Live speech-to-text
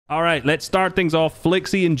All right, let's start things off.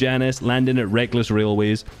 Flickzy and JannisZ landing at Reckless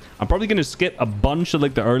Railways. I'm probably going to skip a bunch of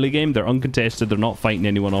like the early game. They're uncontested. They're not fighting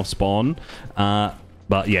anyone off spawn.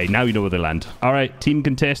 But yeah, now you know where they land. All right, team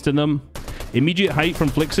contesting them. Immediate height from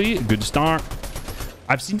Flickzy. Good start.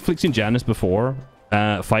 I've seen Flickzy and JannisZ before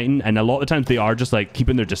fighting, and a lot of times they are just like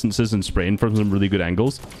keeping their distances and spraying from some really good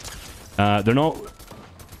angles. They're not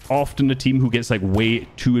often a team who gets like way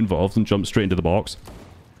too involved and jumps straight into the box.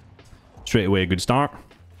 Straight away, a good start.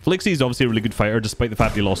 Flickzy is obviously a really good fighter, despite the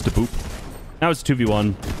fact he lost to Poop. Now it's a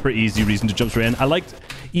 2v1. Pretty easy reason to jump straight in. I liked...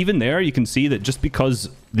 Even there, you can see that just because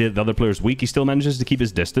the other player's weak, he still manages to keep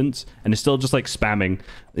his distance and is still just like spamming.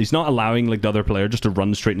 He's not allowing like the other player just to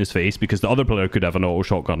run straight in his face, because the other player could have an auto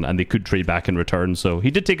shotgun and they could trade back in return. So he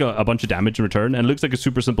did take a bunch of damage in return, and it looks like a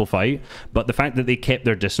super simple fight. But the fact that they kept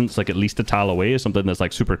their distance like at least a tile away is something that's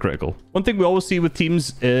like super critical. One thing we always see with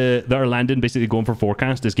teams that are landing, basically going for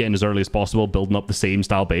forecast, is getting as early as possible, building up the same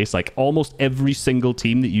style base. Like almost every single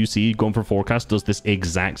team that you see going for forecast does this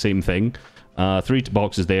exact same thing. 3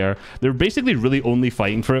 boxes there. They're basically really only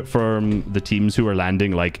fighting for it from the teams who are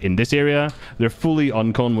landing like in this area. They're fully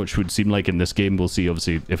uncon, which would seem like in this game. We'll see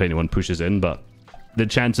obviously if anyone pushes in, but the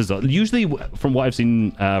chances are usually, from what I've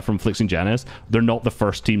seen from Flickzy and JannisZ, they're not the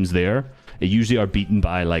first teams there. They usually are beaten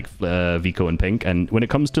by like Vico and Pink. And when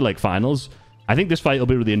it comes to like finals, I think this fight will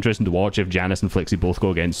be really interesting to watch if JannisZ and Flickzy both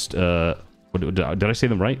go against did I say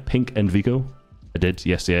them right? Pink and Vico? I did,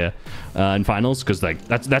 yes, yeah. In finals, because like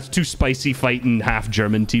that's 2 spicy fighting half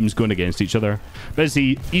German teams going against each other. But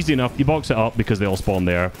see, easy enough. You box it up because they all spawn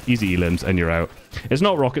there. Easy elims, and you're out. It's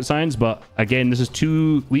not rocket science, but again, this is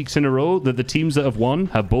 2 weeks in a row that the teams that have won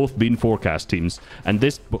have both been forecast teams. And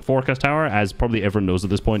this forecast tower, as probably everyone knows at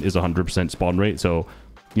this point, is 100% spawn rate. So,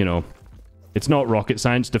 you know, it's not rocket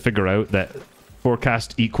science to figure out that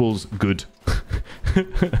forecast equals good.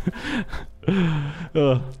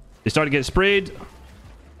 They start to get sprayed.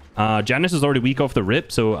 JannisZ is already weak off the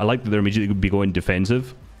rip, so I like that they're immediately going to be going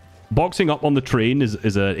defensive. Boxing up on the train is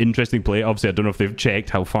an interesting play. Obviously, I don't know if they've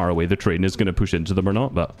checked how far away the train is going to push into them or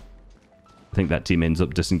not, but I think that team ends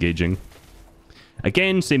up disengaging.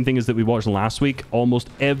 Again, same thing as that we watched last week.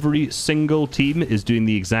 Almost every single team is doing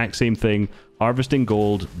the exact same thing. Harvesting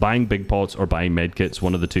gold, buying big pots, or buying medkits,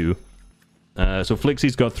 one of the two. So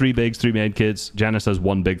Flickzy's got 3 bigs, 3 medkits. JannisZ has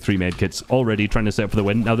 1 big, 3 medkits, already trying to set up for the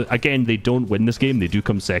win. Now, again, they don't win this game. They do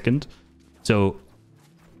come second. So,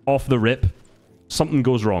 off the rip, something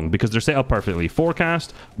goes wrong because they're set up perfectly.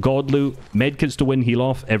 Forecast, god loot, medkits to win, heal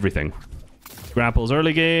off, everything. Grapples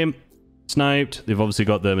early game, sniped. They've obviously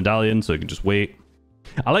got the medallion, so you can just wait.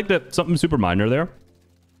 I like that something super minor there.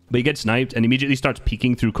 But he gets sniped and immediately starts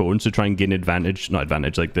peeking through cones to try and gain advantage. Not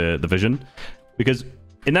advantage, like the vision. Because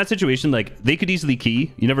in that situation, like, they could easily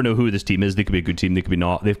key. You never know who this team is. They could be a good team. They could be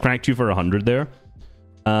not. They've cracked you for 100 there.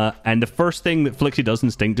 And the first thing that Flickzy does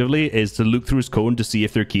instinctively is to look through his cone to see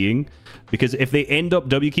if they're keying. Because if they end up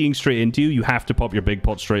W keying straight into you, you have to pop your big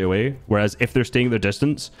pot straight away. Whereas if they're staying their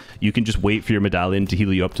distance, you can just wait for your medallion to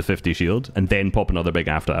heal you up to 50 shield and then pop another big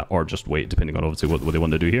after that. Or just wait, depending on obviously what they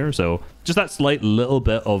want to do here. So just that slight little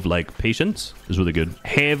bit of like patience is really good.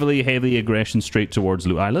 Heavy aggression straight towards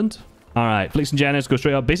Loot Island. All right, Flickzy and JannisZ go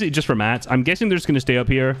straight up, basically just for mats. I'm guessing they're just going to stay up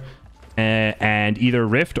here and either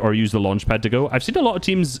rift or use the launch pad to go. I've seen a lot of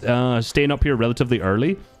teams staying up here relatively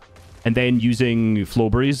early and then using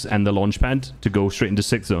Flowberries and the launch pad to go straight into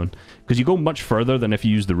 6th zone. Because you go much further than if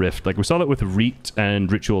you use the rift. Like we saw that with Reet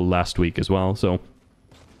and Ritual last week as well, so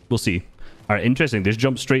we'll see. All right, interesting. They just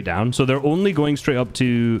jump straight down. So they're only going straight up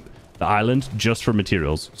to the island just for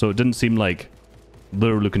materials. So it didn't seem like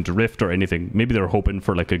they're looking to rift or anything. Maybe they're hoping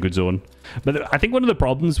for like a good zone. But I think one of the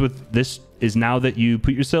problems with this is now that you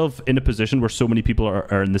put yourself in a position where so many people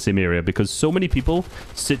are in the same area, because so many people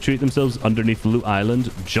situate themselves underneath the Loot Island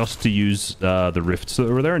just to use the rifts that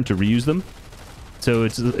were there and to reuse them. So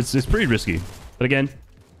it's pretty risky. But again,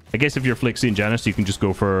 I guess if you're Flickzy and JannisZ, you can just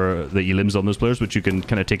go for the elims on those players, which you can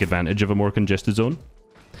kind of take advantage of a more congested zone.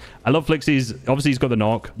 I love Flickzy's. Obviously, he's got the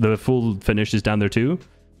knock. The full finish is down there too.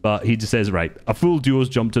 But he just says, right, a full duo's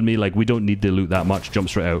jumped on me. Like, we don't need to loot that much. Jump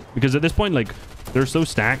straight out. Because at this point, like, they're so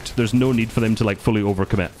stacked, there's no need for them to, like, fully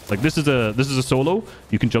overcommit. Like, this is a solo.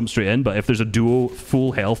 You can jump straight in. But if there's a duo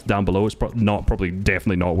full health down below, it's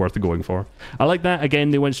definitely not worth going for. I like that. Again,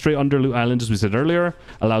 they went straight under Loot Island, as we said earlier.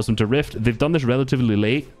 Allows them to rift. They've done this relatively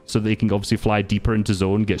late, so they can obviously fly deeper into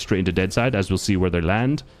zone, get straight into dead side, as we'll see where they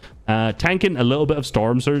land. Tanking a little bit of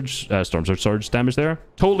Storm Surge damage there.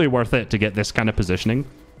 Totally worth it to get this kind of positioning.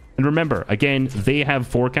 And remember, again, they have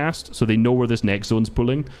forecast, so they know where this next zone's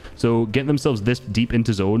pulling. So getting themselves this deep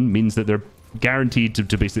into zone means that they're guaranteed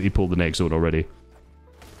to basically pull the next zone already.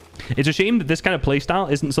 It's a shame that this kind of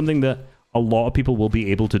playstyle isn't something that a lot of people will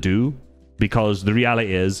be able to do, because the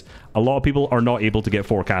reality is a lot of people are not able to get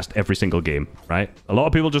forecast every single game, right? A lot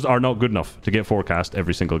of people just are not good enough to get forecast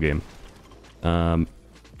every single game.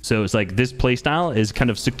 So it's like this playstyle is kind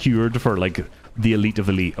of secured for like the elite of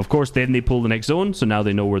elite. Of course, then they pull the next zone, so now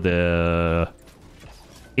they know where the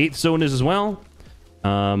 8th zone is as well.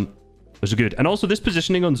 Which is good. And also this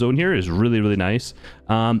positioning on zone here is really, really nice.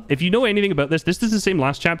 If you know anything about this, this is the same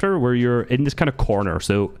last chapter where you're in this kind of corner.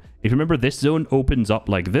 So if you remember, this zone opens up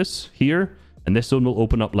like this here, and this zone will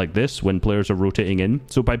open up like this when players are rotating in.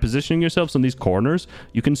 So by positioning yourselves on these corners,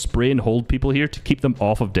 you can spray and hold people here to keep them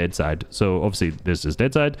off of dead side. So obviously this is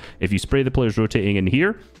dead side. If you spray the players rotating in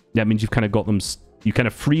here, that means you've kind of got them... You kind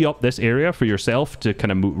of free up this area for yourself to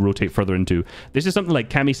kind of rotate further into. This is something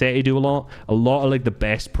like Camiseti do a lot. A lot of like the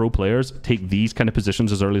best pro players take these kind of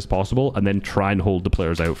positions as early as possible and then try and hold the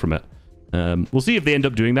players out from it. We'll see if they end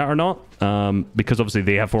up doing that or not, because obviously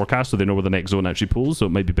they have forecast, so they know where the next zone actually pulls, so it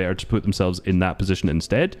might be better to put themselves in that position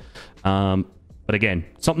instead. But again,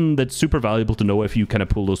 something that's super valuable to know if you kind of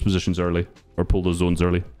pull those positions early, or pull those zones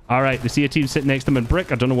early. All right, they see a team sitting next to them in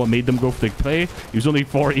Brick. I don't know what made them go for the play. He was only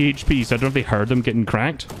 40 HP, so I don't know if they heard them getting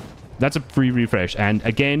cracked. That's a free refresh. And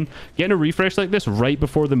again, getting a refresh like this right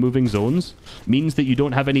before the moving zones means that you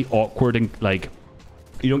don't have any awkward and like...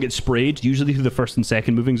 You don't get sprayed, usually through the first and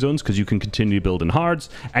second moving zones, because you can continue building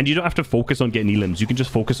hards, and you don't have to focus on getting elims. You can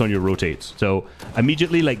just focus on your rotates. So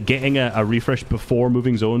immediately, like, getting a refresh before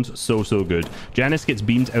moving zones, so good. JannisZ gets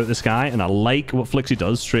beamed out of the sky, and I like what Flickzy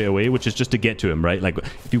does straight away, which is just to get to him, right? Like,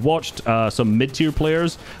 if you watched some mid-tier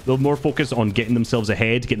players, they'll more focus on getting themselves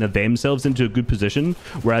ahead, getting themselves into a good position,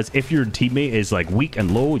 whereas if your teammate is, like, weak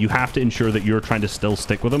and low, you have to ensure that you're trying to still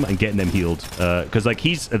stick with them and getting them healed. Because, like,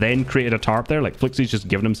 he's then created a tarp there, like, Flickzy's just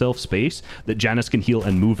given himself space that JannisZ can heal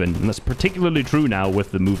and move in, and that's particularly true now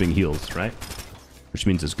with the moving heals, right? Which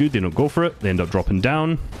means it's good. They don't go for it. They end up dropping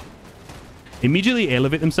down. Immediately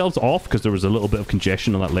elevate themselves off because there was a little bit of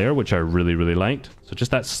congestion on that layer, which I really, really liked. So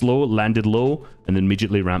just that slow, landed low, and then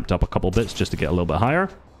immediately ramped up a couple bits just to get a little bit higher.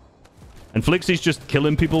 And Flickzy's just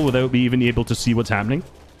killing people without me even able to see what's happening.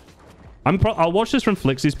 I'll watch this from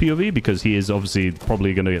Flickzy's POV because he is obviously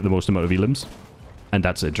probably going to get the most amount of elims. And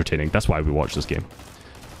that's entertaining. That's why we watch this game.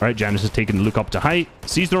 All right, JannisZ is taking a look up to height.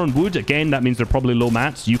 Sees their own wood. Again, that means they're probably low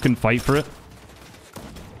mats. You can fight for it.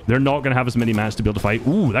 They're not going to have as many mats to be able to fight.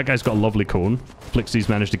 Ooh, that guy's got a lovely cone. Flickzy's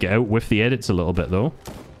managed to get out with the edits a little bit, though.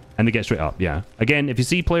 And they get straight up, yeah. Again, if you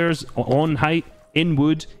see players on height, in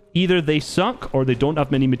wood, either they suck or they don't have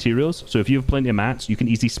many materials. So if you have plenty of mats, you can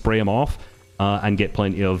easily spray them off and get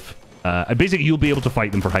plenty of... basically, you'll be able to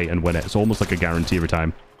fight them for height and win it. It's almost like a guarantee every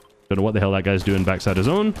time. Don't know what the hell that guy's doing backside his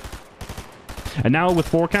own. And now with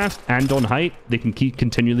forecast and on height, they can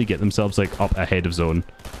continually get themselves like up ahead of zone.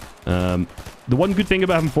 The one good thing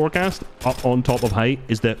about having forecast up on top of height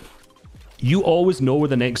is that you always know where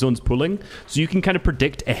the next zone's pulling, so you can kind of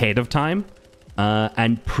predict ahead of time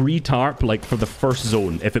and pre-tarp like for the first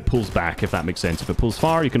zone if it pulls back, if that makes sense. If it pulls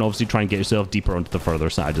far, you can obviously try and get yourself deeper onto the further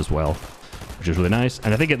side as well, which is really nice.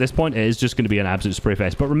 And I think at this point it is just going to be an absolute spray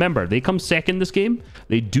fest. But remember, they come second this game.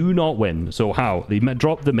 They do not win. So how? They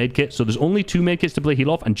drop the medkit. So there's only 2 medkits to play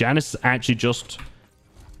heal off, and JannisZ is actually just...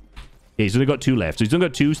 Yeah, he's only got 2 left. So he's only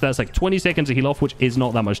got 2, so that's like 20 seconds of heal off, which is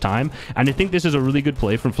not that much time. And I think this is a really good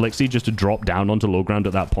play from Flickzy just to drop down onto low ground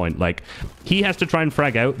at that point. Like, he has to try and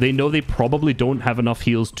frag out. They know they probably don't have enough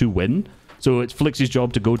heals to win. So it's Flickzy's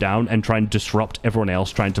job to go down and try and disrupt everyone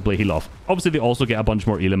else trying to play heal off. Obviously, they also get a bunch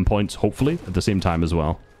more elim points, hopefully, at the same time as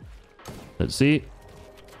well. Let's see.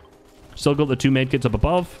 Still got the 2 medkits up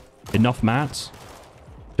above. Enough mats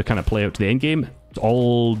to kind of play out to the end game. It's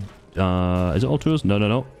all... is it all 2s?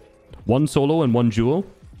 No. 1 solo and 1 duo.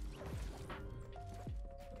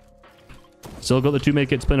 Still got the 2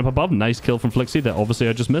 medkits playing up above. Nice kill from Flickzy that obviously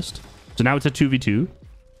I just missed. So now it's a 2v2.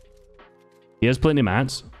 He has plenty of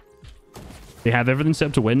mats. They have everything set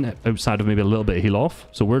up to win outside of maybe a little bit of heal off.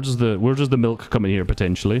 So where does the milk come in here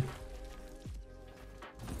potentially?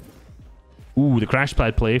 Ooh, the crash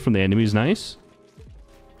pad play from the enemy is nice.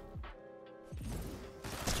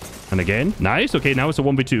 And again, nice. Okay, now it's a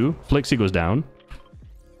 1v2. Flickzy goes down.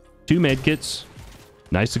 2 medkits.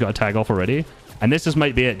 Nice, got a tag off already. And this just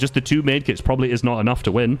might be it. Just the 2 medkits probably is not enough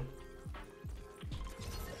to win.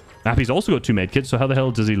 Appy's also got 2 medkits, so how the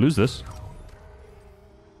hell does he lose this?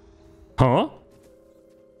 Huh?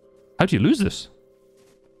 How do you lose this?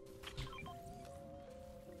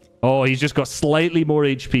 Oh, he's just got slightly more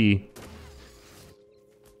HP.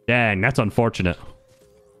 Dang, that's unfortunate.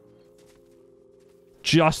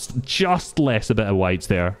 just less a bit of whites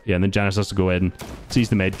there. Yeah, and then JannisZ has to go in, sees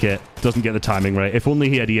the med kit, doesn't get the timing right. If only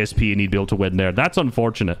he had ESP and he'd be able to win there. That's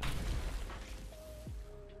unfortunate.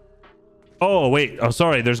 Oh, wait. Oh,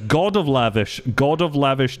 sorry. There's God of Lavish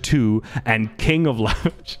 2, and King of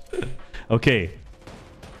Lavish. Okay.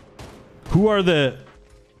 Who are the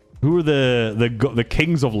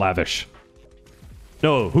kings of Lavish?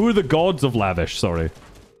 No, who are the gods of Lavish? Sorry.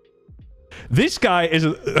 This guy is...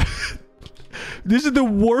 This is the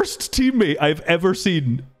worst teammate I've ever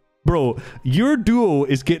seen. Bro, your duo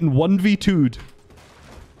is getting 1v2'd.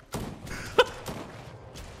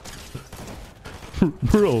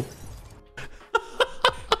 Bro.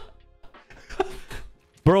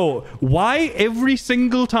 Bro, why every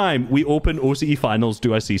single time we open OCE finals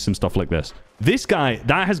do I see some stuff like this? This guy,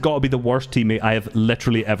 that has got to be the worst teammate I have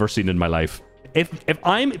literally ever seen in my life. If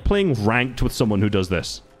I'm playing ranked with someone who does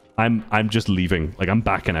this, I'm just leaving. Like, I'm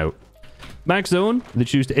backing out. Max zone, they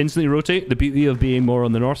choose to instantly rotate. The beauty of being more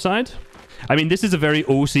on the north side. I mean, this is a very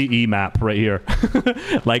OCE map right here.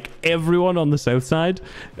 Like, everyone on the south side,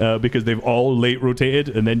 because they've all late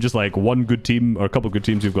rotated, and then just like one good team or a couple good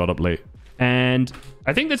teams who've got up late. And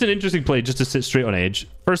I think that's an interesting play just to sit straight on edge.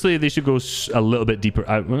 Firstly, they should go a little bit deeper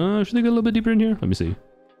out. Should they go a little bit deeper in here? Let me see.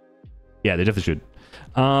 Yeah, they definitely should.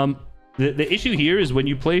 The issue here is when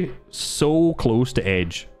you play so close to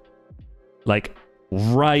edge, like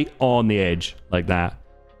right on the edge like that,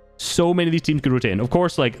 so many of these teams could rotate in. Of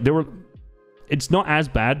course, like it's not as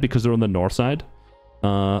bad because they're on the north side.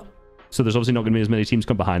 So there's obviously not going to be as many teams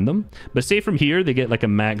come behind them. But say from here, they get like a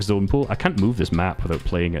max zone pool. I can't move this map without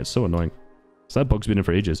playing it. It's so annoying. So that bug's been in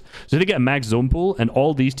for ages. So they get a max zone pool, and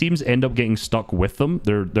all these teams end up getting stuck with them.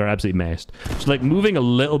 They're absolutely messed. So like moving a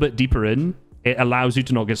little bit deeper in, it allows you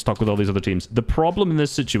to not get stuck with all these other teams. The problem in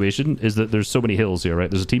this situation is that there's so many hills here, right?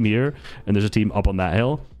 There's a team here, and there's a team up on that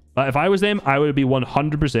hill. If I was them, I would be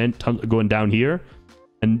 100% going down here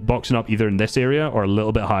and boxing up either in this area or a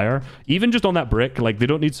little bit higher. Even just on that brick, like, they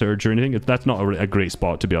don't need surge or anything. That's not a great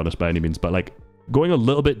spot, to be honest, by any means. But, like, going a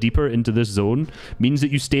little bit deeper into this zone means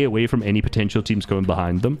that you stay away from any potential teams going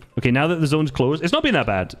behind them. Okay, now that the zone's closed, it's not been that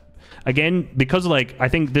bad. Again, because, like, I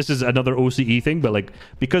think this is another OCE thing, but, like,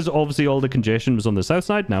 because obviously all the congestion was on the south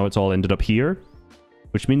side, now it's all ended up here.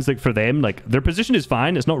 Which means, like, for them, like, their position is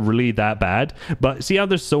fine. It's not really that bad. But see how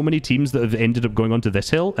there's so many teams that have ended up going onto this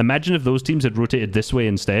hill? Imagine if those teams had rotated this way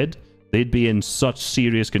instead. They'd be in such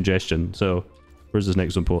serious congestion. So, where's this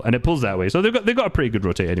next one pull? And it pulls that way. So they've got a pretty good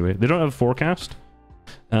rotate anyway. They don't have a forecast.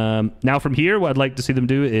 Now, from here, what I'd like to see them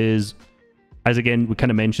do is, as again, we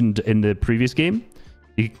kind of mentioned in the previous game,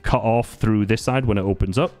 you cut off through this side when it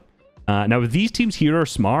opens up. Now, if these teams here are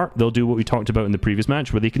smart, they'll do what we talked about in the previous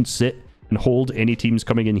match, where they can sit and hold any teams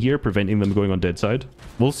coming in here, preventing them going on dead side.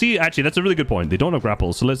 We'll see. Actually, that's a really good point. They don't have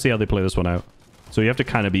grapples, so let's see how they play this one out. So you have to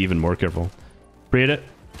kind of be even more careful. Pre-edit.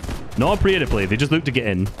 Not a pre-edit play. They just look to get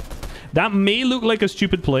in. That may look like a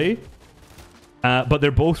stupid play, but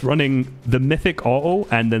they're both running the mythic auto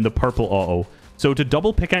and then the purple auto. So to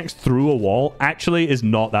double pickaxe through a wall actually is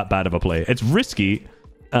not that bad of a play. It's risky.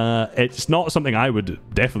 It's not something I would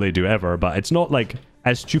definitely do ever, but it's not like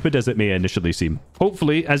as stupid as it may initially seem.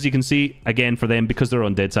 Hopefully, as you can see, again, for them, because they're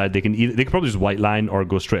on dead side, they can probably just white line or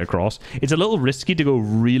go straight across. It's a little risky to go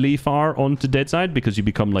really far onto dead side because you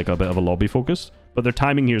become like a bit of a lobby focus, but their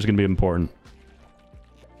timing here is going to be important.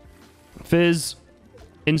 Fizz,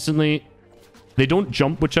 instantly. They don't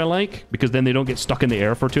jump, which I like, because then they don't get stuck in the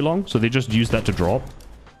air for too long, so they just use that to drop.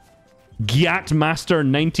 Gyat Master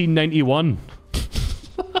 1991.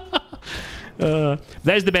 That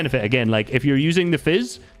is the benefit. Again, like, if you're using the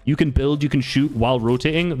Fizz, you can build, you can shoot while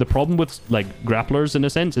rotating. The problem with, like, grapplers, in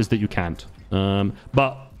a sense, is that you can't.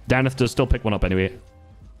 But Danath does still pick one up anyway.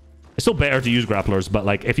 It's still better to use grapplers, but,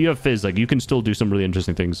 like, if you have Fizz, like, you can still do some really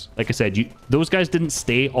interesting things. Like I said, those guys didn't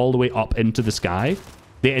stay all the way up into the sky.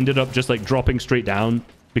 They ended up just, like, dropping straight down.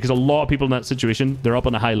 Because a lot of people in that situation, they're up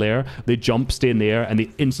on a high layer, they jump, stay in the air, and they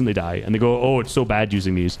instantly die. And they go, oh, it's so bad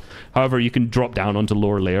using these. However, you can drop down onto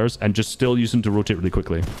lower layers and just still use them to rotate really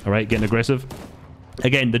quickly. All right, getting aggressive.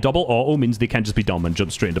 Again, the double auto means they can't just be dumb and jump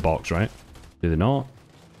straight into box, right? Do they not?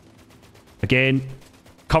 Again,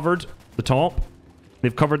 covered the top.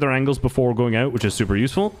 They've covered their angles before going out, which is super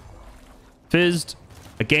useful. Fizzed.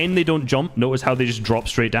 Again, they don't jump. Notice how they just drop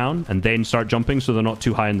straight down and then start jumping so they're not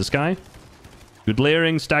too high in the sky. Good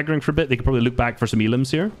layering, staggering for a bit. They could probably look back for some elims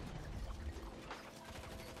here.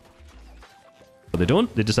 But they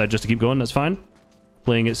don't. They decide just to keep going. That's fine.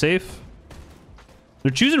 Playing it safe. They're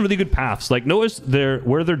choosing really good paths. Like, notice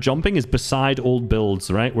where they're jumping is beside old builds,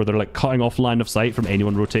 right? Where they're, like, cutting off line of sight from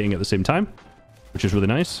anyone rotating at the same time. Which is really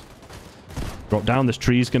nice. Drop down. This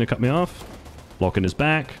tree is going to cut me off. Blocking his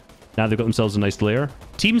back. Now they've got themselves a nice lair.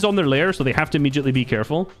 Team's on their lair, so they have to immediately be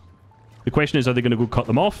careful. The question is, are they going to go cut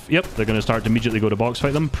them off? Yep, they're going to start to immediately go to box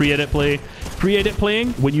fight them. Pre-edit play. Pre-edit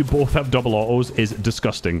playing when you both have double autos is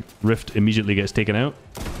disgusting. Rift immediately gets taken out.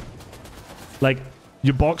 Like,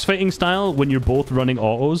 your box fighting style when you're both running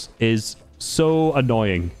autos is so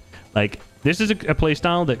annoying. Like, this is a play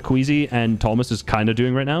style that Queasy and Thomas is kind of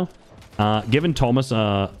doing right now. Given Thomas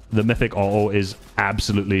the mythic auto is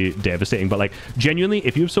absolutely devastating. But, like, genuinely,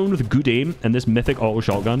 if you have someone with good aim and this mythic auto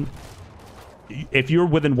shotgun, if you're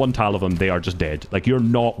within one tile of them, they are just dead. Like, you're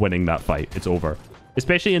not winning that fight. It's over.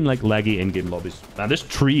 Especially in, like, laggy in-game lobbies. Now, this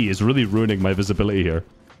tree is really ruining my visibility here.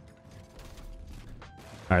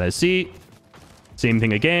 All right, let's see. Same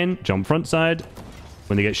thing again. Jump front side.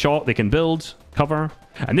 When they get shot, they can build, cover.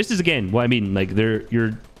 And this is, again, what I mean. Like,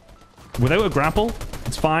 you're... Without a grapple,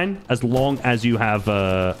 it's fine as long as you have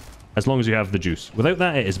the juice. Without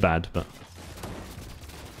that, it is bad. But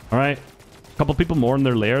all right. Couple people more in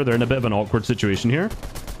their lair. They're in a bit of an awkward situation here.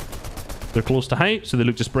 They're close to height, so they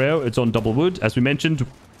look to spray out. It's on double wood. As we mentioned,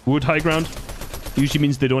 wood high ground usually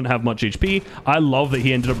means they don't have much HP. I love that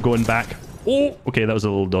he ended up going back. Oh, okay, that was a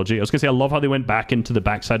little dodgy. I was going to say, I love how they went back into the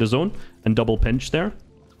backside of zone and double pinch there.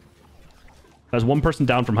 There's one person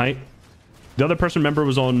down from height. The other person, remember,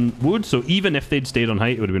 was on wood, so even if they'd stayed on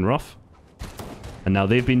height, it would have been rough. And now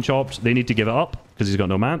they've been chopped. They need to give it up because he's got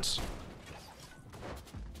no mats.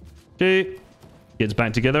 Okay. Gets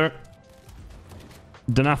back together.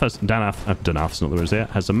 Danath's not the word to say it,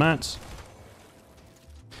 has some mats.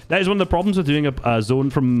 That is one of the problems with doing a zone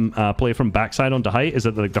from play from backside onto height, is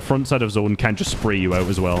that like the front side of zone can just spray you out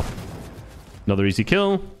as well. Another easy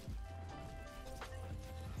kill.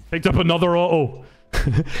 Picked up another auto.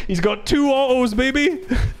 He's got 2 autos, baby.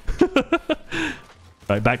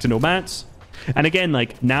 Right, back to no mats. And again,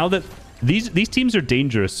 like, now that these teams are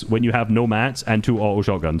dangerous when you have no mats and 2 auto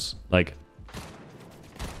shotguns. Like,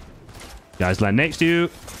 guys land next to you.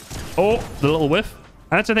 Oh, the little whiff.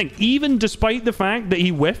 And that's the thing. Even despite the fact that he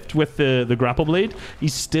whiffed with the grapple blade,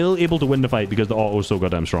 he's still able to win the fight because the auto is so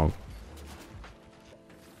goddamn strong.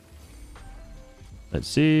 Let's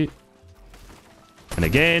see. And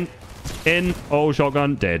again, in. Oh,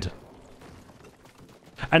 shotgun, dead.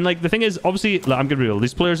 And, like, the thing is, obviously, like, I'm gonna be real.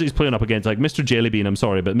 These players that he's playing up against, like, Mr. Jellybean, I'm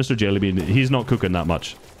sorry, but Mr. Jellybean, he's not cooking that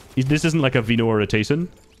much. This isn't like a Vino or a Tayson.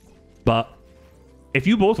 But if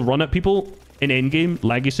you both run at people in endgame,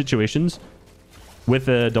 laggy situations, with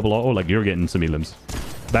a double auto, like, you're getting some elims.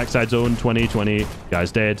 Backside zone, 20.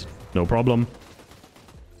 Guy's dead. No problem.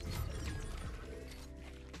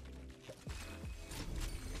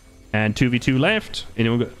 And 2v2 left.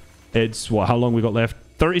 Anyone got... It's, what, how long we got left?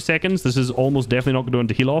 30 seconds. This is almost definitely not going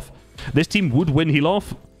to heal off. This team would win heal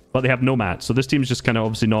off, but they have no mats. So this team's just kind of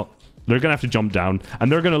obviously not... They're going to have to jump down. And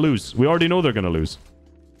they're going to lose. We already know they're going to lose.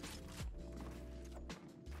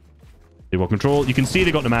 They will control. You can see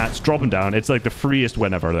they got the mats. Dropping down. It's like the freest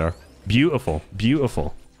win ever there. Beautiful.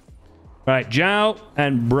 Beautiful. All right. Jxao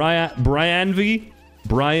and Bryanvyy.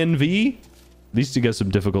 These two get some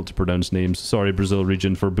difficult to pronounce names. Sorry, Brazil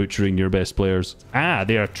region, for butchering your best players. Ah,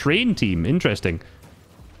 they are a train team. Interesting.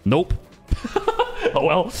 Nope. Oh,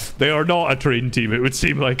 well, they are not a train team, it would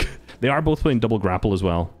seem like. They are both playing double grapple as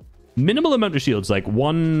well. Minimal amount of shields, like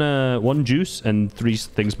one juice and 3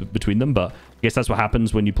 things between them, but I guess that's what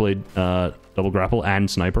happens when you play double grapple and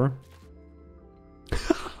sniper.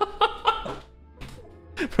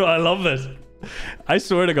 Bro, I love this. I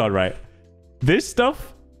swear to God, right? This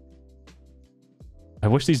stuff... I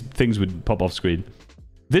wish these things would pop off screen.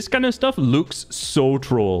 This kind of stuff looks so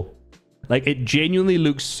troll. Like, it genuinely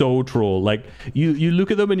looks so troll. Like, you look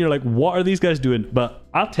at them and you're like, what are these guys doing? But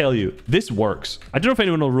I'll tell you, this works. I don't know if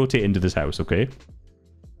anyone will rotate into this house, okay?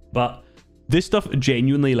 But this stuff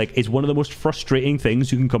genuinely, like, is one of the most frustrating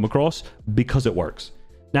things you can come across because it works.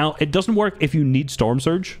 Now, it doesn't work if you need Storm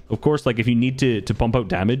Surge. Of course, like, if you need to pump out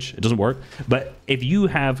damage, it doesn't work. But if you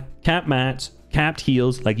have capped mats, capped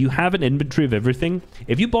heals, like, you have an inventory of everything.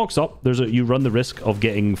 If you box up, you run the risk of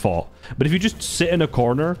getting fought. But if you just sit in a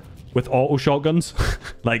corner with auto shotguns,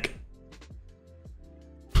 like,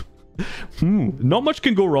 not much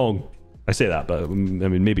can go wrong. I say that, but I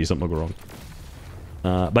mean, maybe something will go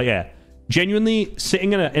wrong. But yeah, genuinely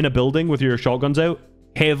sitting in a building with your shotguns out,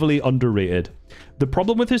 heavily underrated. The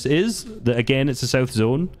problem with this is that, again, it's a south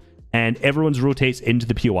zone, and everyone's rotates into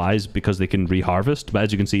the POIs because they can reharvest. But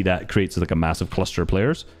as you can see, that creates like a massive cluster of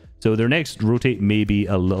players. So their next rotate may be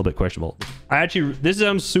a little bit questionable. This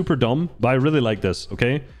sounds super dumb, but I really like this,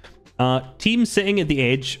 okay? Team sitting at the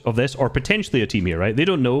edge of this, or potentially a team here, right? They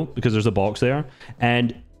don't know because there's a box there.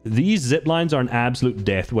 And these zip lines are an absolute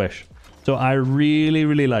death wish. So I really,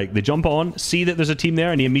 really like. They jump on, see that there's a team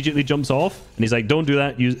there, and he immediately jumps off. And he's like, don't do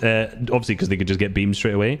that. Use, obviously, because they could just get beamed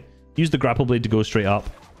straight away. Use the grapple blade to go straight up.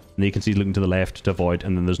 And then you can see he's looking to the left to avoid,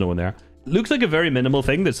 and then there's no one there. Looks like a very minimal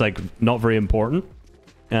thing that's like not very important.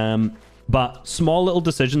 But small little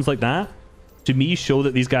decisions like that, to me, show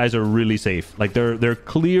that these guys are really safe. Like they're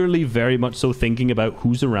clearly very much so thinking about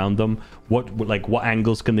who's around them, what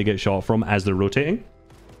angles can they get shot from as they're rotating.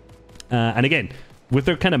 And again, with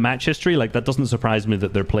their kind of match history, like that doesn't surprise me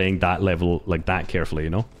that they're playing that level like that carefully, you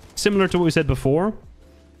know? Similar to what we said before,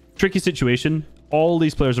 tricky situation. All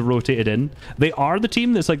these players are rotated in. They are the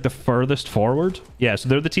team that's like the furthest forward. Yeah, so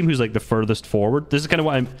they're the team who's like the furthest forward. This is kind of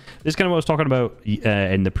what I was talking about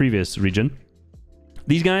in the previous region.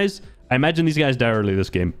 These guys, I imagine these guys die early this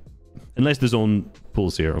game, unless the zone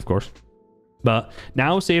pulls here, of course. But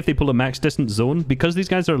now, say if they pull a max distance zone, because these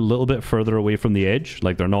guys are a little bit further away from the edge,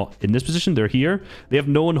 like they're not in this position, they're here. They have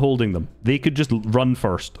no one holding them. They could just run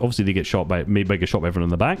first. Obviously, they get shot by everyone in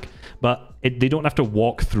the back, but they don't have to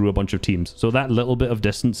walk through a bunch of teams. So that little bit of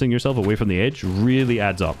distancing yourself away from the edge really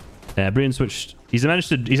adds up. Bryan switched. He's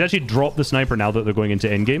actually dropped the sniper now that they're going into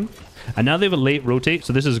endgame, and now they have a late rotate.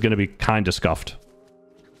 So this is going to be kind of scuffed.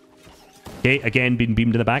 Okay, again being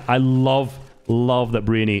beamed in the back. I love that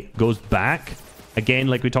Bryanvyy goes back again,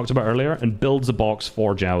 like we talked about earlier, and builds a box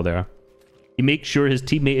for Jxao there. He makes sure his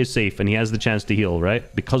teammate is safe and he has the chance to heal,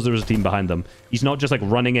 right? Because there's a team behind them. He's not just like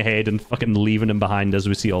running ahead and fucking leaving him behind as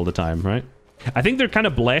we see all the time, right? I think they're kind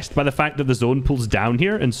of blessed by the fact that the zone pulls down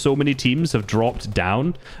here and so many teams have dropped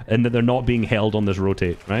down and that they're not being held on this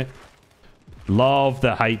rotate, right? Love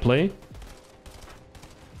the height play.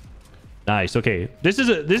 Nice. Okay, this is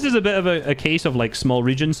a bit of a case of like small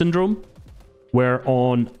region syndrome, where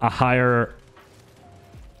on a higher,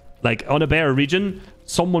 like on a better region,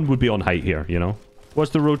 someone would be on height here, you know?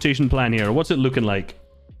 What's the rotation plan here? What's it looking like?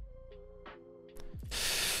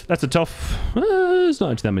 That's a tough... there's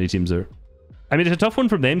not actually that many teams there. I mean, it's a tough one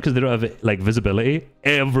from them because they don't have like visibility.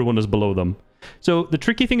 Everyone is below them. So the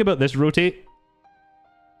tricky thing about this rotate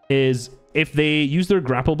is if they use their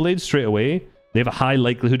grapple blades straight away, they have a high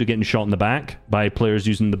likelihood of getting shot in the back by players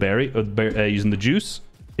using the berry, or using the juice.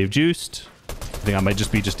 They've juiced. I think that might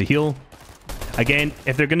just be to heal. Again,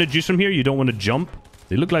 if they're going to juice from here, you don't want to jump.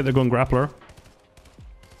 They look like they're going grappler.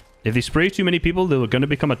 If they spray too many people, they're going to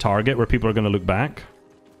become a target where people are going to look back.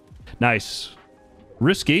 Nice.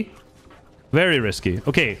 Risky. Very risky.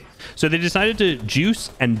 Okay, so they decided to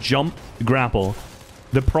juice and jump grapple.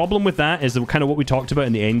 The problem with that is kind of what we talked about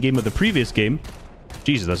in the end game of the previous game.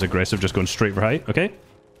 Jesus, that's aggressive, just going straight for height. Okay.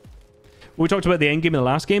 What we talked about the end game in the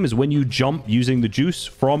last game is when you jump using the juice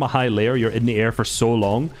from a high layer, you're in the air for so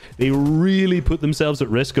long, they really put themselves at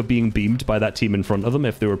risk of being beamed by that team in front of them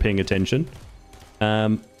if they were paying attention.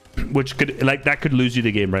 Which could, like, that could lose you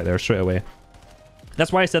the game right there straight away.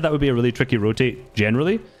 That's why I said that would be a really tricky rotate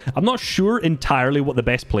generally. I'm not sure entirely what the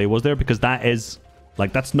best play was there, because that is,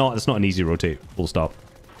 like, that's not an easy rotate, full stop.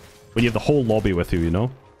 When you have the whole lobby with you, you know?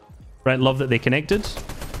 Right, love that they connected.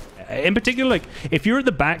 In particular, like, if you're at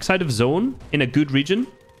the backside of zone in a good region,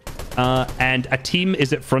 and a team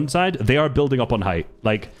is at front side, they are building up on height.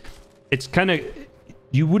 Like, it's kind of...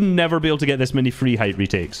 You would never be able to get this many free height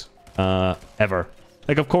retakes. Ever.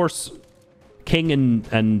 Like, of course, King and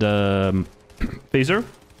Phaser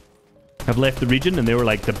have left the region, and they were,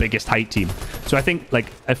 like, the biggest height team. So I think, like,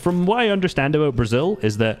 from what I understand about Brazil,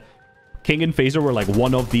 is that King and Phaser were, like,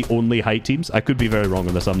 one of the only height teams. I could be very wrong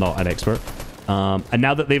on this. I'm not an expert. And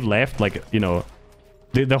now that they've left, like, you know,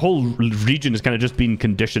 the whole region has kind of just been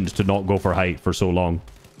conditioned to not go for height for so long.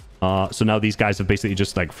 So now these guys have basically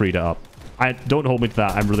just, like, freed it up. Don't hold me to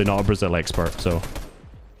that. I'm really not a Brazil expert, so.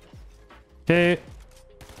 Okay.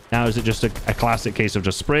 Now is it just a classic case of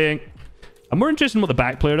just spraying? I'm more interested in what the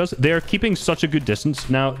back player does. They're keeping such a good distance.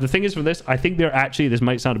 Now, the thing is for this, I think they're actually, this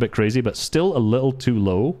might sound a bit crazy, but still a little too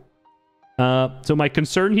low. So my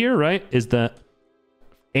concern here, right, is that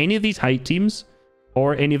any of these height teams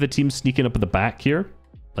or any of the teams sneaking up at the back here,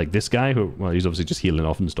 like this guy who, well, he's obviously just healing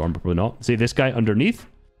off in the storm, but probably not. Say this guy underneath.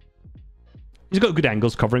 He's got good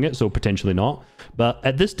angles covering it, so potentially not. But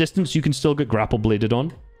at this distance, you can still get grapple bladed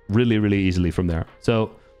on really, really easily from there.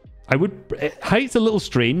 So I would... Height's a little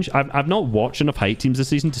strange. I've not watched enough height teams this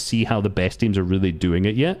season to see how the best teams are really doing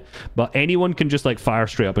it yet. But anyone can just like fire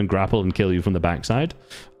straight up and grapple and kill you from the backside,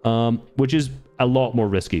 which is a lot more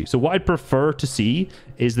risky. So what I'd prefer to see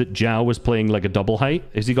is that Jxao was playing like a double height.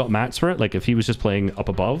 Has he got mats for it? Like if he was just playing up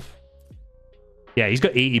above? Yeah, he's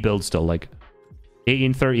got 80 builds still, like 80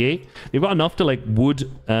 and 38. They've got enough to like wood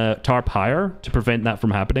tarp higher to prevent that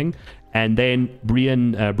from happening. And then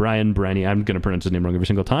Bryanvyy, I'm going to pronounce his name wrong every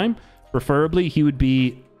single time. Preferably, he would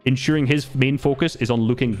be ensuring his main focus is on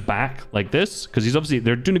looking back like this, because he's obviously,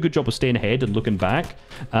 they're doing a good job of staying ahead and looking back,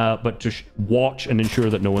 but to watch and ensure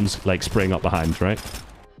that no one's like spraying up behind, right?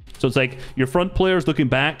 So it's like your front player's looking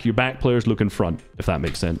back, your back player's looking front, if that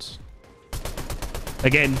makes sense.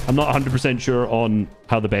 Again, I'm not 100% sure on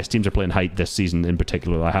how the best teams are playing height this season in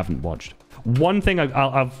particular. I haven't watched. One thing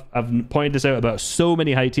I've pointed this out about so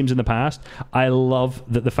many height teams in the past. I love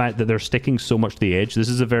that the fact that they're sticking so much to the edge. This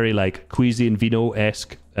is a very like Queasy and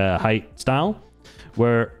Vino-esque height style,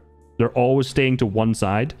 where they're always staying to one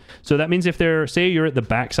side. So that means if they're, say you're at the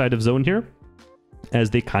back side of zone here, as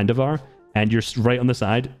they kind of are, and you're right on the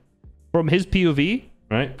side, from his POV,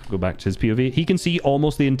 right? Go back to his POV. He can see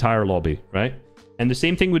almost the entire lobby, right? And the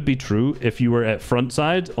same thing would be true if you were at front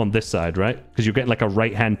side on this side, right? Because you're getting like a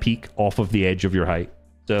right-hand peek off of the edge of your height.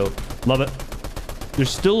 So, love it.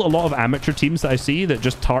 There's still a lot of amateur teams that I see that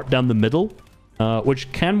just tarp down the middle,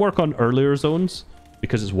 which can work on earlier zones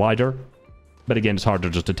because it's wider. But again, it's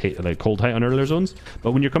harder just to take like cold height on earlier zones.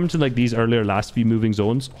 But when you're coming to like these earlier last few moving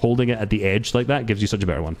zones, holding it at the edge like that gives you such a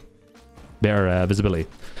better one. Better visibility.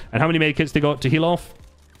 And how many medkits they got to heal off?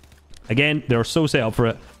 Again, they're so set up for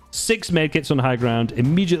it. 6 medkits on high ground,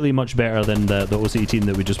 immediately much better than the OCE team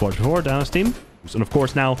that we just watched before, Danath team. And of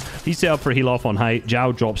course now, he's set up for heal off on height.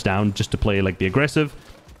 Jxao drops down just to play like the aggressive.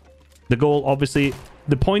 The goal, obviously,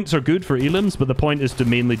 the points are good for elims, but the point is to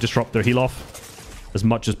mainly disrupt their heal off as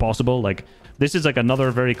much as possible. Like, this is like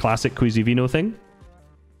another very classic Queasy Vino thing,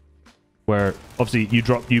 where obviously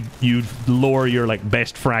you lower your like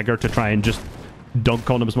best fragger to try and just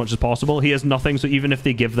dunk on him as much as possible. He has nothing, so even if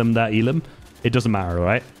they give them that elim, it doesn't matter,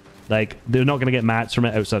 right? Like, they're not going to get mats from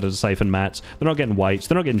it outside of the siphon mats. They're not getting whites.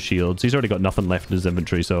 They're not getting shields. He's already got nothing left in his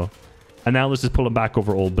inventory, so... And now this is pulling back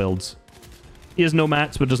over old builds. He has no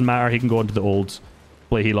mats, but it doesn't matter. He can go into the olds,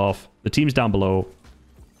 play heal off. The team's down below.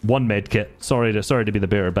 1 med kit. Sorry to be the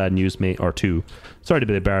bearer of bad news, mate. Or 2. Sorry to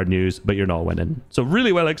be the bad news, but you're not winning. So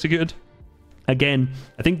really well executed. Again,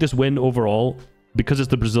 I think this win overall, because it's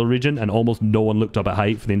the Brazil region and almost no one looked up at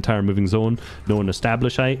height for the entire moving zone, no one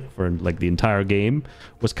established height for like the entire game,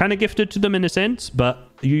 was kind of gifted to them in a sense. But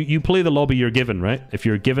you play the lobby you're given, right? If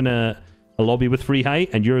you're given a lobby with free height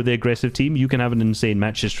and you're the aggressive team, you can have an insane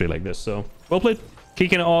match history like this. So well played.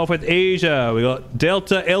 Kicking it off with Asia, we got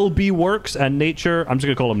Delta, LBworks, and Nature. I'm just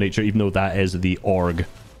gonna call him Nature, even though that is the org.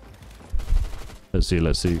 Let's see.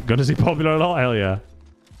 Gonna see popular a lot? Hell yeah.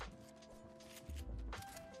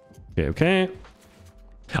 Okay.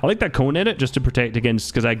 I like that cone edit just to protect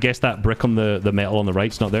against, because I guess that brick on the metal on the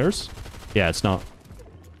right's not theirs. Yeah, it's not.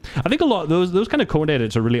 I think a lot of those kind of cone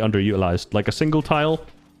edits are really underutilized. Like a single tile.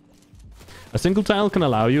 A single tile can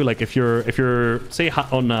allow you, like if you're say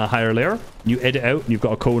on a higher layer, you edit out and you've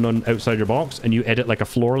got a cone on outside your box and you edit like a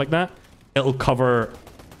floor like that, it'll cover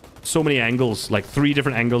so many angles, like 3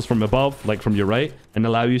 different angles from above, like from your right, and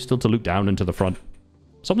allow you still to look down into the front.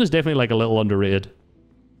 Something's definitely like a little underrated.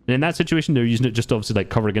 And in that situation, they're using it just to obviously like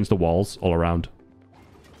cover against the walls all around.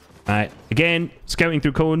 Alright, again, scouting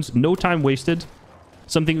through cones, no time wasted.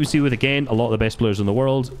 Something we see with, again, a lot of the best players in the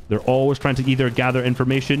world. They're always trying to either gather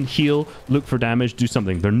information, heal, look for damage, do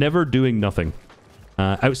something. They're never doing nothing.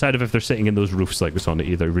 Outside of if they're sitting in those roofs like we saw in the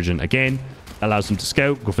either region. Again, allows them to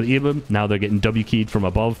scout, go for the aim. Now they're getting W keyed from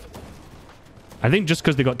above. I think just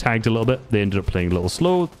because they got tagged a little bit, they ended up playing a little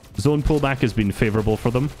slow. Zone pullback has been favorable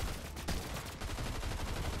for them.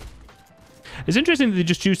 It's interesting that they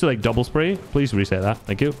just choose to like double spray. Please reset that.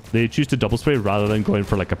 Thank you. They choose to double spray rather than going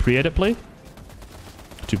for like a pre-edit play.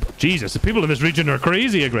 Jesus, the people in this region are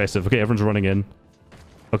crazy aggressive. Okay, everyone's running in.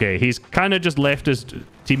 Okay, he's kind of just left his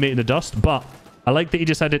teammate in the dust, but I like that he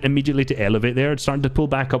decided immediately to elevate there. It's starting to pull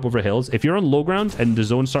back up over hills. If you're on low ground and the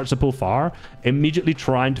zone starts to pull far, immediately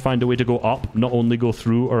trying to find a way to go up, not only go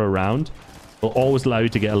through or around, will always allow you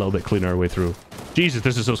to get a little bit cleaner way through. Jesus,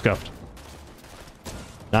 this is so scuffed.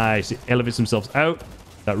 Nice. He elevates himself out.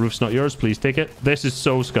 That roof's not yours. Please take it. This is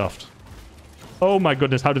so scuffed. Oh my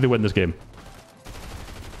goodness. How did they win this game?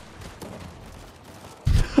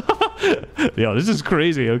 Yeah, this is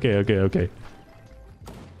crazy. Okay.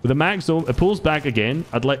 With the max zone, it pulls back again.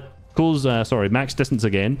 Max distance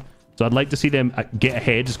again. So I'd like to see them get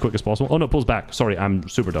ahead as quick as possible. Oh no, it pulls back. Sorry, I'm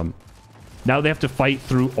super dumb. Now they have to fight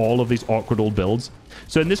through all of these awkward old builds.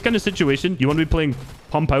 So in this kind of situation, you want to be playing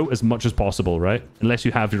pump out as much as possible, right? Unless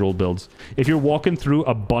you have your old builds. If you're walking through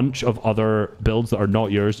a bunch of other builds that are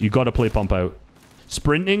not yours, you got to play pump out.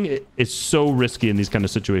 Sprinting is so risky in these kind of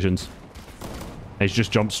situations. He's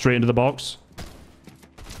just jumped straight into the box.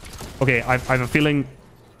 Okay, I have a feeling...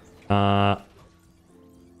 like,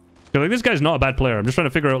 this guy's not a bad player. I'm just trying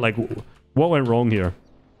to figure out, like, what went wrong here?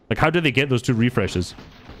 Like, how did they get those 2 refreshes?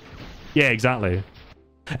 Yeah, exactly.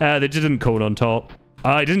 They didn't cone on top.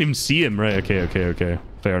 I didn't even see him. Right, okay.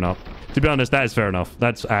 Fair enough. To be honest, that is fair enough.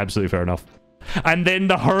 That's absolutely fair enough. And then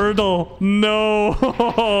the hurdle.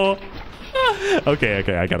 No. Okay,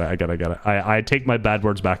 I got it. I take my bad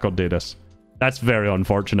words back on Danath. That's very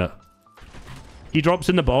unfortunate. He drops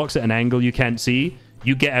in the box at an angle you can't see.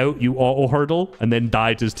 You get out, you auto hurdle, and then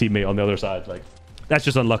die to his teammate on the other side. Like, that's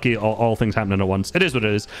just unlucky. All things happening at once. It is what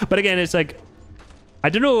it is. But again, it's like, I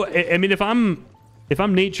don't know. I mean, if I'm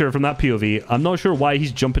nature from that POV, I'm not sure why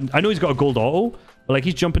he's jumping. I know he's got a gold auto, but like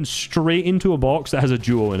he's jumping straight into a box that has a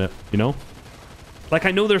duo in it. You know, like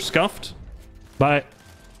I know they're scuffed, but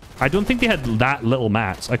I don't think they had that little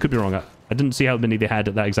mats. I could be wrong. I didn't see how many they had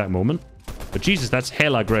at that exact moment. But Jesus, that's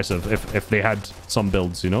hella aggressive if they had some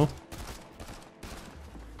builds, you know?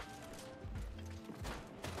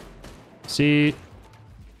 See,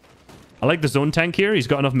 I like the zone tank here. He's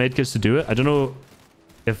got enough medkits to do it. I don't know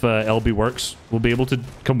if LBworks will be able to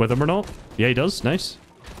come with him or not. Yeah, he does. Nice.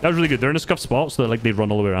 That was really good. They're in a scuffed spot, so that like they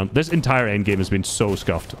run all the way around. This entire endgame has been so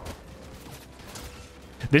scuffed.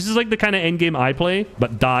 This is like the kind of endgame I play,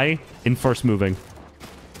 but die in first moving.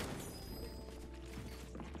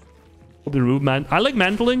 The remove man. I like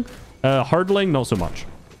mantling. Hurdling, not so much.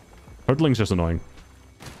 Hurdling's just annoying.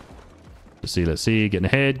 Let's see. Getting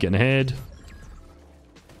ahead.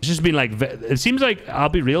 It's just been like... It seems like, I'll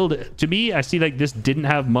be real, to me, I see like this didn't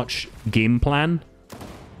have much game plan.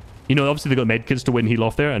 You know, obviously they got medkits to win heal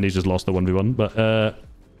off there, and he's just lost the 1v1. But,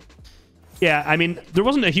 yeah, I mean, there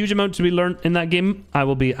wasn't a huge amount to be learned in that game. I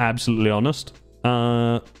will be absolutely honest.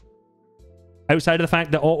 Outside of the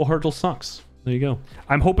fact that auto hurdle sucks. There you go.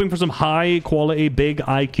 I'm hoping for some high quality, big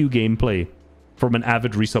IQ gameplay from an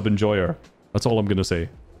avid resub enjoyer. That's all I'm going to say.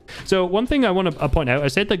 So one thing I want to point out, I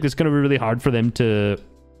said like it's going to be really hard for them to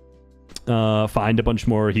find a bunch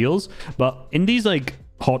more heals. But in these like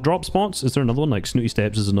hot drop spots, is there another one? Like Snooty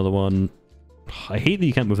Steps is another one. I hate that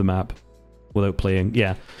you can't move the map without playing.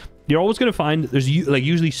 Yeah. You're always going to find there's like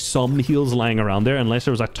usually some heals lying around there unless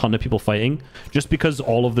there was a ton of people fighting, just because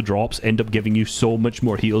all of the drops end up giving you so much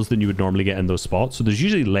more heals than you would normally get in those spots. So there's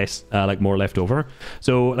usually less, like more left over.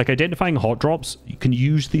 So like identifying hot drops, you can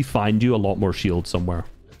usually find you a lot more shield somewhere.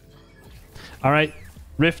 All right,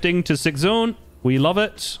 rifting to 6th zone. We love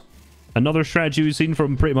it. Another strategy we've seen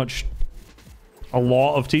from pretty much a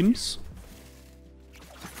lot of teams.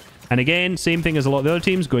 And again, same thing as a lot of the other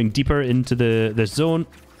teams, going deeper into this zone.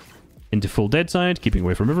 Into full dead side, keeping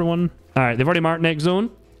away from everyone. All right, they've already marked next zone.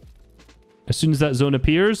 As soon as that zone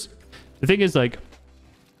appears, the thing is, like,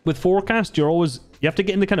 with forecast, you have to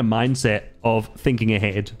get in the kind of mindset of thinking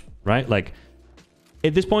ahead, right? Like,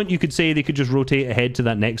 at this point, you could say they could just rotate ahead to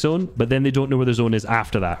that next zone, but then they don't know where the zone is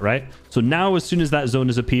after that, right? So now, as soon as that zone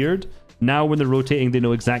has appeared, now when they're rotating, they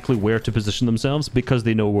know exactly where to position themselves because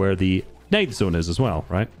they know where the 9th zone is as well,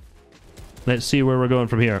 right? Let's see where we're going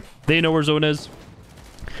from here. They know where zone is.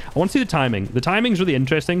 I want to see the timing. The timing's really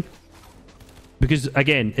interesting because,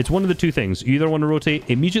 again, it's one of the two things. You either want to rotate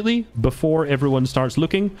immediately before everyone starts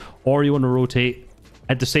looking, or you want to rotate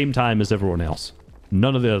at the same time as everyone else.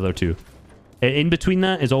 None of the other two. In between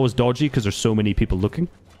that is always dodgy because there's so many people looking.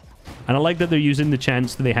 And I like that they're using the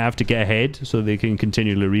chance that they have to get ahead so they can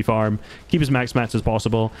continually refarm, keep as max mats as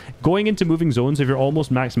possible. Going into moving zones, if you're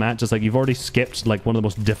almost max mats, it's like you've already skipped like one of the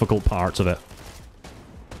most difficult parts of it.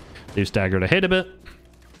 They've staggered ahead a bit.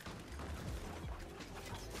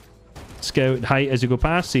 Scout height as you go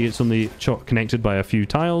past. See, it's only connected by a few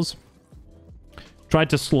tiles.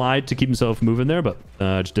 Tried to slide to keep himself moving there, but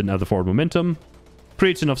just didn't have the forward momentum.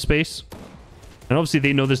 Creates enough space. And obviously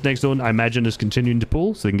they know this next zone, I imagine, is continuing to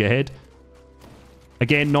pull, so they can get ahead.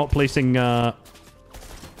 Again, not placing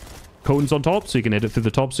cones on top, so you can edit through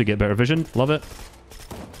the top so you get better vision. Love it.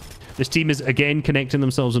 This team is, again, connecting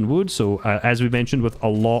themselves in wood. So, as we mentioned with a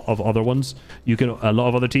lot of other ones, a lot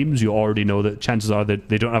of other teams, you already know that chances are that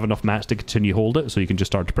they don't have enough mats to continue hold it. So you can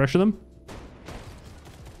just start to pressure them.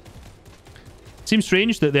 Seems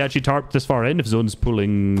strange that they actually tarped this far in if zone's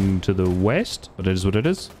pulling to the west. But it is what it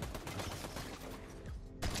is.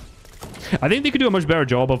 I think they could do a much better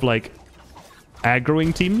job of, like,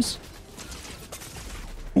 aggroing teams.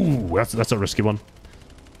 Ooh, that's a risky one.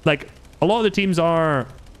 Like, a lot of the teams are...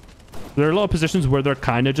 There are a lot of positions where they're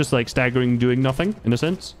kind of just like staggering, doing nothing, in a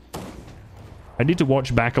sense. I need to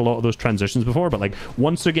watch back a lot of those transitions before, but like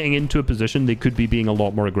once they're getting into a position, they could be being a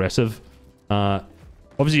lot more aggressive.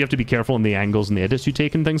 Obviously, you have to be careful on the angles and the edits you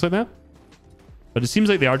take and things like that. But it seems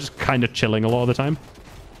like they are just kind of chilling a lot of the time.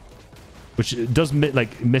 Which does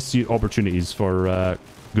miss you opportunities for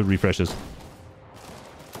good refreshes.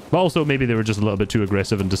 But also, maybe they were just a little bit too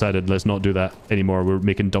aggressive and decided, let's not do that anymore. We're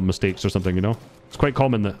making dumb mistakes or something, you know? It's quite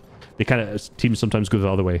common that they kind of teams sometimes go the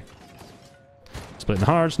other way. Splitting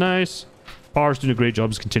the hearts, nice. Parz doing a great job,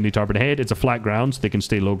 just continue tarping ahead. It's a flat ground, so they can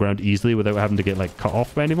stay low ground easily without having to get like cut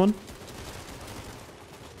off by anyone.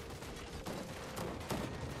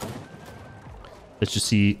 Let's just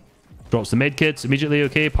see. Drops the med kits immediately.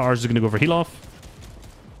 Okay, Parz is going to go for heal off,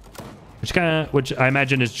 which I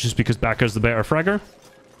imagine is just because Bacca's the better fragger.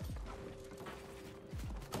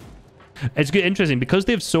 It's good, interesting because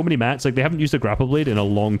they have so many mats. Like they haven't used a grapple blade in a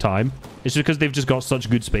long time. It's just because they've just got such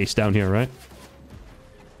good space down here, right?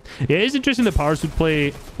 Yeah, it is interesting that Parz would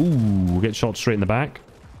play... Ooh, get shot straight in the back.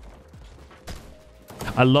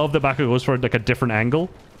 I love that Bacca goes for like a different angle.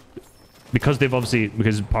 Because they've obviously...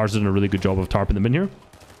 Because Parz has done a really good job of tarping them in here.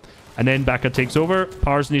 And then Bacca takes over.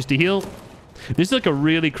 Parz needs to heal. This is like a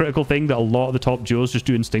really critical thing that a lot of the top duos just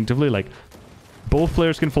do instinctively. Like, both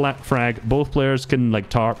players can frag. Both players can like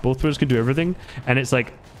tarp. Both players can do everything. And it's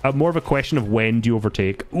like more of a question of when do you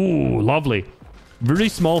overtake. Ooh, lovely. Really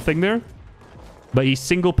small thing there. But he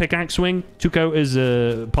single pickaxe swing, took out his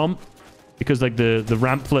pump because like the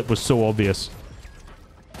ramp flip was so obvious.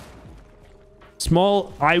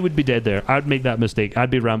 Small, I would be dead there. I'd make that mistake. I'd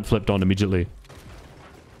be ramp flipped on immediately.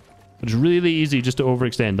 It's really easy just to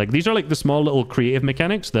overextend. Like these are like the small little creative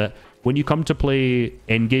mechanics that when you come to play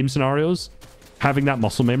endgame scenarios, having that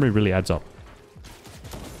muscle memory really adds up.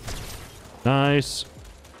 Nice.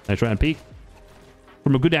 I try and peek.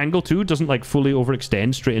 From a good angle too, doesn't like fully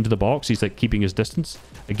overextend straight into the box. He's like keeping his distance.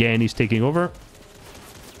 Again, he's taking over.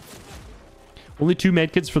 Only 2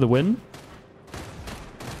 medkits for the win.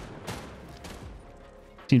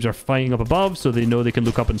 Teams are fighting up above, so they know they can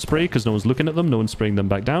look up and spray because no one's looking at them. No one's spraying them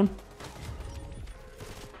back down.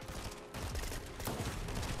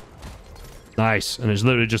 Nice. And there's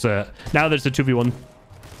literally just a... Now there's a 2v1.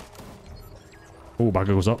 Oh, Bacca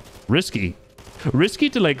goes up. Risky. Risky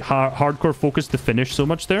to like hardcore focus the finish so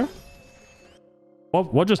much there.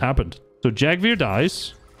 What just happened? So Jagveer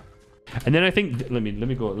dies. And then I think... Let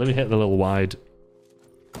me go. Let me hit the little wide.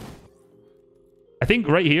 I think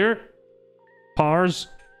right here... Parz...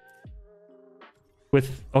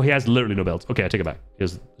 With... Oh, he has literally no belts. Okay, I take it back. He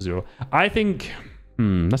has 0. I think...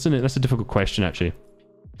 That's a difficult question, actually.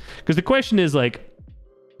 Because the question is, like...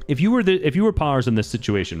 If you were Parz in this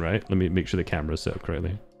situation, right? Let me make sure the camera's set up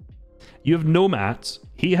correctly. You have no mats.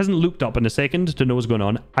 He hasn't looked up in a second to know what's going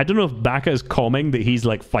on. I don't know if Bacca is calming that he's,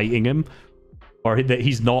 like, fighting him. Or that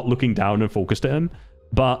he's not looking down and focused at him.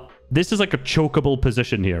 But this is, like, a chokeable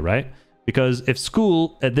position here, right? Because if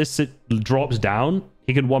School at this drops down,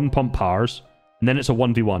 he can one-pump Parz. And then it's a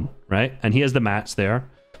 1v1, right? And he has the mats there.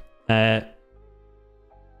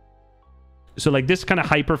 So, like, this kind of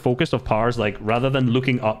hyper-focused of Parz, like, rather than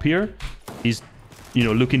looking up here, he's, you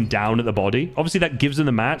know, looking down at the body. Obviously, that gives them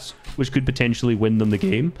the mats, which could potentially win them the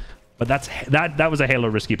game. But that was a hella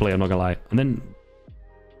risky play, I'm not gonna lie. And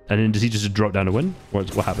then does he just drop down to win? What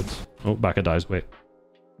happens? Oh, Bacca dies. Wait.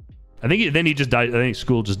 I think he just died. I think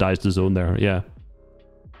School just dies to zone there. Yeah.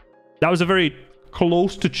 That was a very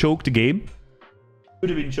close to choked game. Could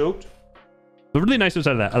have been choked. But really nice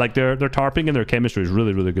outside of that. I like their tarping and their chemistry is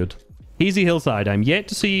really, really good. Hazy Hillside. I'm yet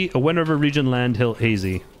to see a winner of a region land hill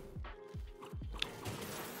hazy.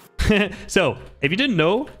 So, if you didn't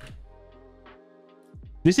know,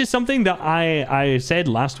 this is something that I said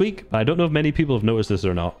last week, but I don't know if many people have noticed this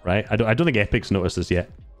or not, right? I don't think Epic's noticed this yet.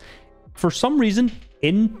 For some reason,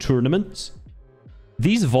 in tournaments,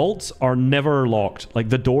 these vaults are never locked. Like,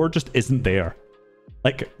 the door just isn't there.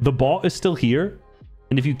 Like, the bot is still here,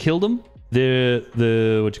 and if you kill them,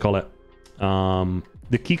 the what you call it?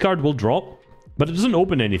 The keycard will drop, but it doesn't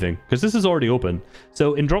open anything because this is already open.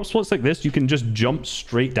 So in drop spots like this, you can just jump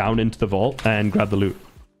straight down into the vault and grab the loot.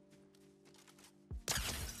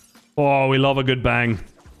 Oh, we love a good bang.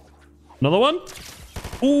 Another one.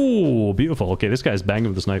 Ooh, beautiful. Okay, this guy's banging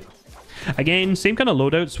with the snipe. Again, same kind of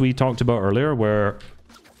loadouts we talked about earlier, where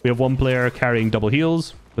we have one player carrying double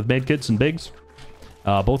heals with medkits and bigs,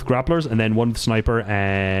 both grapplers, and then one with sniper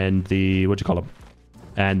and the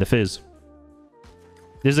and the fizz.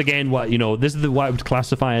 This is again what, you know, this is what I would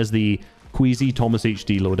classify as the Queasy Thomas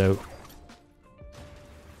HD loadout.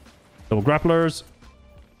 Double grapplers.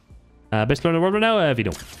 Best player in the world right now,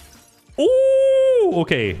 Vito. Ooh,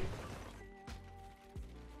 okay.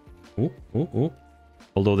 Oh.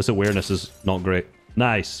 Although this awareness is not great.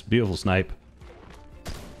 Nice, beautiful snipe.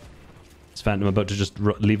 Is Phantom about to just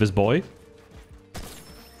leave his boy?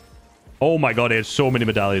 Oh my god, he has so many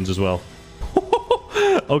medallions as well.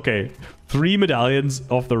 Okay, 3 medallions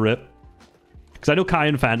off the rip. Because I know Kai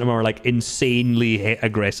and Phantom are like insanely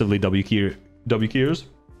aggressively WQers. So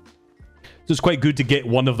it's quite good to get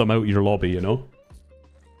one of them out of your lobby, you know?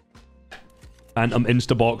 Phantom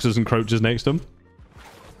insta-boxes and crouches next to him.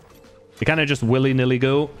 They kind of just willy-nilly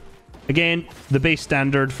go. Again, the base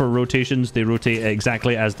standard for rotations, they rotate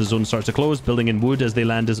exactly as the zone starts to close. Building in wood as they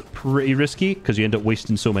land is pretty risky because you end up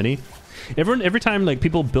wasting so many. Every time like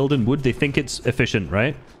people build in wood, they think it's efficient,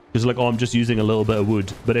 right? Because like, oh, I'm just using a little bit of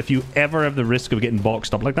wood. But if you ever have the risk of getting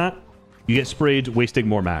boxed up like that, you get sprayed, wasting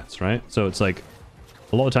more mats, right? So it's like,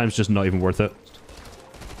 a lot of times just not even worth it.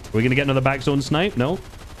 Are we going to get another back zone snipe? No.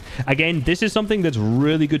 Again, this is something that's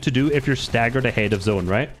really good to do if you're staggered ahead of zone,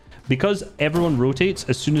 right? Because everyone rotates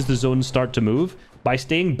as soon as the zones start to move, by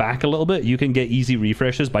staying back a little bit, you can get easy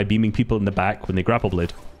refreshes by beaming people in the back when they grapple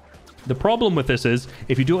blade. The problem with this is,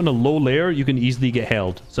 if you do it on a low layer, you can easily get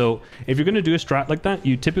held. So if you're going to do a strat like that,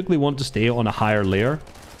 you typically want to stay on a higher layer,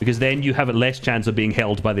 because then you have a less chance of being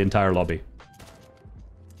held by the entire lobby.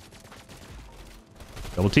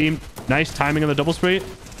 Double team. Nice timing on the double spray.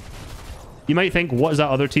 You might think, what is that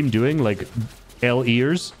other team doing? Like, L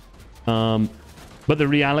ears. But the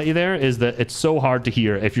reality there is that it's so hard to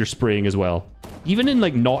hear if you're spraying as well. Even in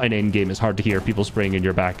like not an end game, it's hard to hear people spraying in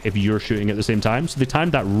your back if you're shooting at the same time. So they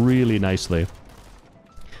timed that really nicely.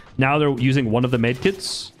 Now they're using one of the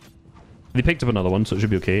medkits. They picked up another one, so it should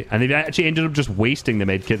be okay. And they've actually ended up just wasting the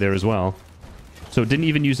medkit there as well. So didn't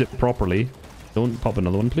even use it properly. Don't pop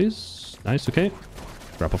another one, please. Nice, okay.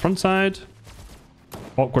 Grapple front side.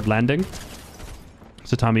 Awkward landing.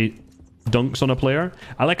 Sattam dunks on a player.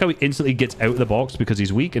 I like how he instantly gets out of the box because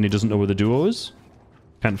he's weak and he doesn't know where the duo is.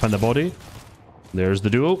 Can't find the body. There's the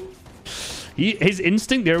duo. His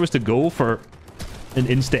instinct there was to go for an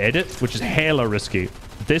insta-edit, which is hella risky.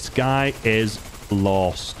 This guy is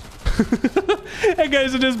lost. That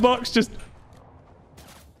guy's in his box just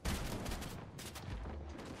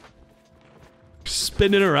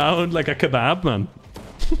spinning around like a kebab, man.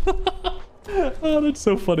 Oh, that's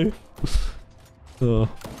so funny. Oh.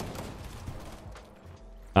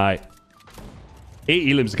 Alright. 8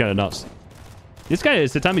 elims is kind of nuts. This guy,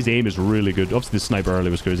 Satam's aim is really good. Obviously, the sniper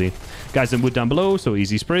earlier was crazy. Guys in wood down below, so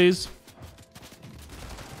easy sprays.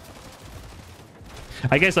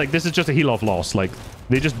 I guess, like, this is just a heal-off loss. Like,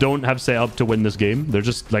 they just don't have setup to win this game. They're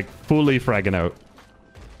just, like, fully fragging out.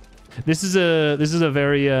 This is a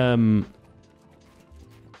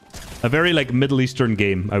very, like, Middle Eastern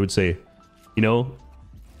game, I would say. You know?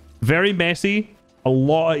 Very messy. A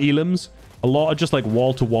lot of elims. A lot of just, like,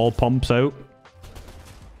 wall-to-wall pumps out.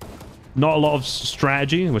 Not a lot of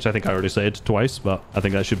strategy, which I think I already said twice, but I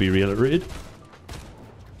think that should be reiterated.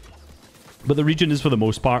 But the region is, for the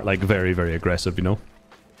most part, like, very, very aggressive, you know?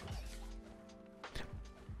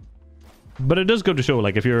 But it does go to show,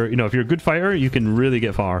 like, if you're, you know, if you're a good fighter, you can really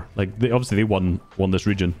get far. Like, obviously, they won this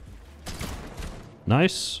region.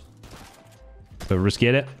 Nice. But risky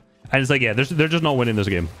at it. And it's like, yeah, they're just not winning this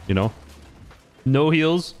game, you know? No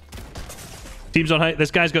heals. Team's on high.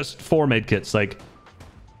 This guy's got 4 medkits, like...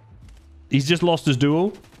 He's just lost his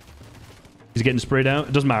duo. He's getting sprayed out.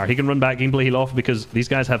 It doesn't matter. He can run back, he can play heal off because these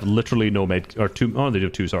guys have literally no med... Or 2... Oh, they do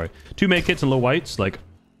 2, sorry. 2 medkits and low whites, like...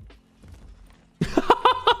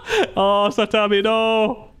 Oh, Sattam,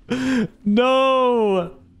 no!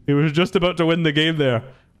 No! He was just about to win the game there.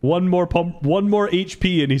 One more pump, 1 more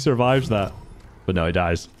HP and he survives that. But no, he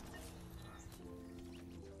dies.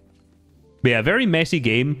 But yeah, very messy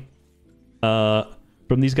game.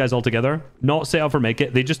 From these guys all together. Not set up for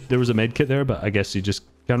medkit. There was a medkit there, but I guess you just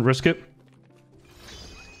can't risk it.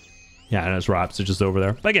 Yeah, and it's wraps. It's just over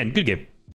there. But again, good game.